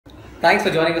Thanks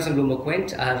for joining us on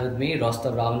BloombergQuint. I have with me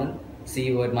Rostow Ravanan,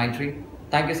 CEO at Mindtree.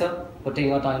 Thank you, sir, for taking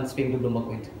your time speaking to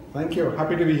BloombergQuint. Thank you.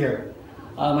 Happy to be here.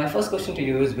 My first question to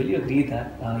you is, will you agree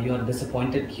that you are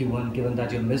disappointed Q1 given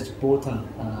that you missed both on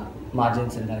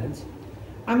margins and guidance?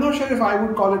 I'm not sure if I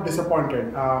would call it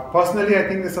disappointed. Personally, I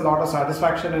think there's a lot of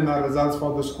satisfaction in our results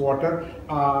for this quarter.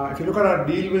 If you look at our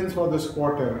deal wins for this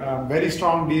quarter, very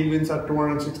strong deal wins at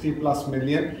 260 plus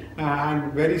million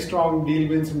and very strong deal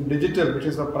wins in digital, which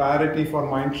is a priority for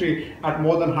Mindtree at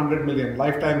more than 100 million,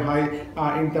 lifetime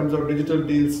high in terms of digital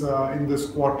deals in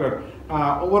this quarter.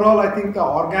 Overall, I think the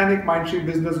organic Mindtree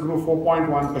business grew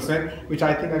 4.1%, which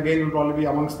I think again will probably be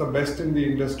amongst the best in the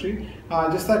industry.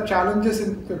 Just that challenges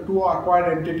in the two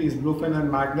acquired entities, BlueFin and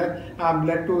Magnet,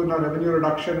 led to revenue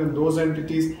reduction in those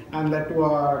entities and led to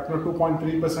a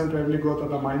 2.3% revenue growth at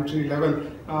the Mindtree level.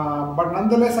 But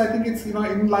nonetheless, I think it's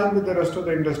in line with the rest of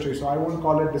the industry. So I wouldn't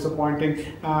call it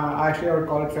disappointing. Actually, I would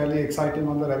call it fairly exciting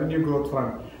on the revenue growth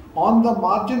front. On the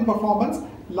margin performance,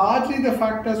 largely the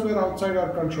factors were outside our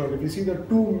control. If you see the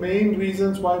two main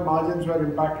reasons why margins were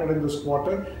impacted in this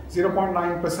quarter,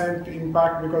 0.9%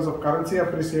 impact because of currency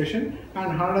appreciation and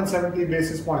 170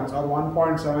 basis points or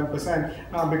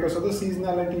 1.7% because of the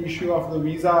seasonality issue of the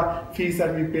visa fees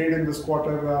that we paid in this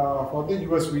quarter for the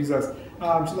US visas.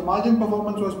 So the margin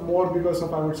performance was more because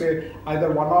of, I would say,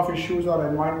 either one-off issues or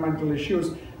environmental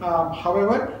issues.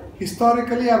 However,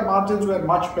 historically, our margins were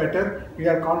much better. We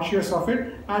are conscious of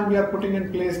it, and we are putting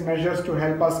in place measures to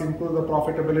help us improve the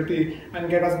profitability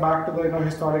and get us back to the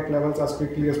historic levels as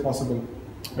quickly as possible.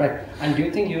 Right. And do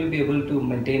you think you will be able to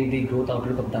maintain the growth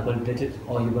outlook of double digits,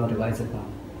 or you will revise it now?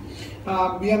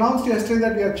 We announced yesterday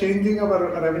that we are changing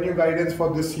our revenue guidance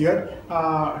for this year.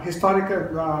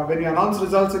 When we announced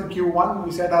results in Q1,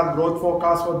 we said our growth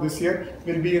forecast for this year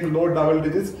will be in low double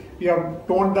digits. We have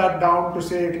toned that down to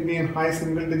say it will be in high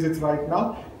single digits right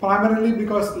now, primarily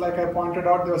because, like I pointed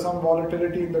out, there was some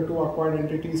volatility in the two acquired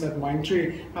entities at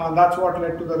Mindtree. That's what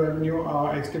led to the revenue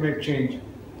estimate change.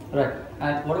 Right.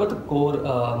 And what about the core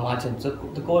margin? So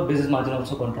the core business margin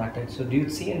also contracted. So do you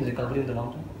see any recovery in the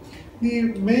long term?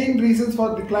 The main reasons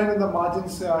for decline in the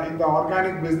margins in the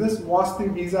organic business was the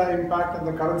visa impact and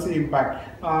the currency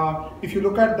impact. If you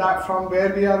look at that from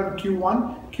where we are in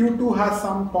Q1, Q2 has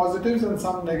some positives and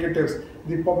some negatives.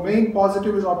 The main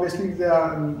positive is obviously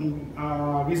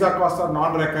the visa costs are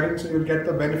non-recurring, so you'll get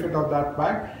the benefit of that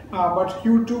back. But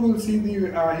Q2 will see the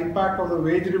impact of the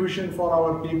wage revision for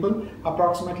our people.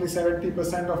 Approximately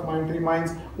 70% of Mindtree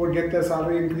minds would get their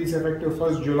salary increase effective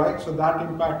 1st July, so that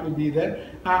impact will be there.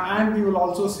 And we will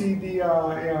also see the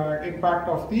impact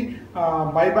of the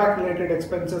buyback related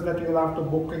expenses that you will have to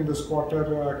book in this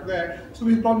quarter there. So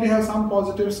we'll probably have some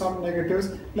positives, some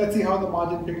negatives. Let's see how the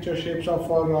margin picture shapes up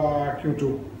for Q2.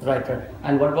 Right.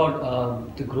 And what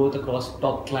about the growth across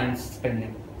top clients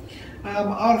spending?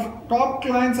 Our top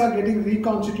clients are getting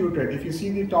reconstituted. If you see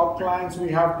the top clients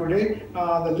we have today,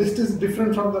 the list is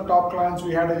different from the top clients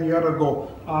we had a year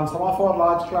ago. Some of our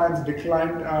large clients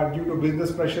declined due to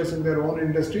business pressures in their own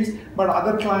industries, but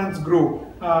other clients grew.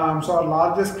 So our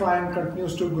largest client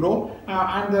continues to grow,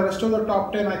 and the rest of the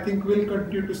top 10 I think will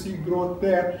continue to see growth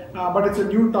there, but it's a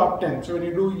new top 10. So when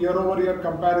you do year-over-year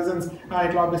comparisons,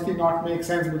 it will obviously not make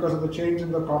sense because of the change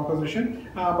in the composition.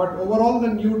 But overall, the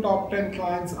new top 10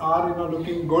 clients are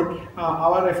looking good.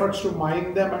 Our efforts to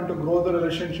mine them and to grow the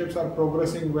relationships are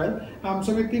progressing well.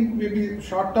 So we think maybe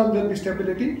short term there will be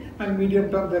stability, and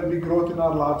medium term there will be growth in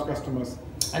our large customers.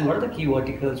 And what are the key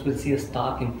verticals will see a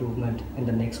stark improvement in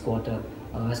the next quarter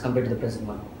as compared to the present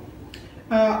one?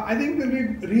 I think there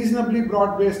will be reasonably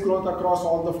broad-based growth across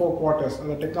all the 4 quarters.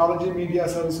 The technology, media,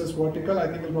 services vertical,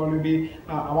 I think will probably be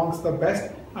amongst the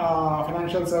best.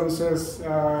 Financial services,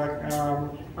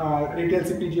 retail,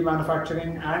 CPG,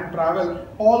 manufacturing, and travel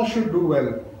all should do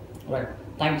well. Right.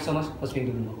 Thank you so much for speaking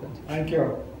to me. Thank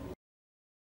you.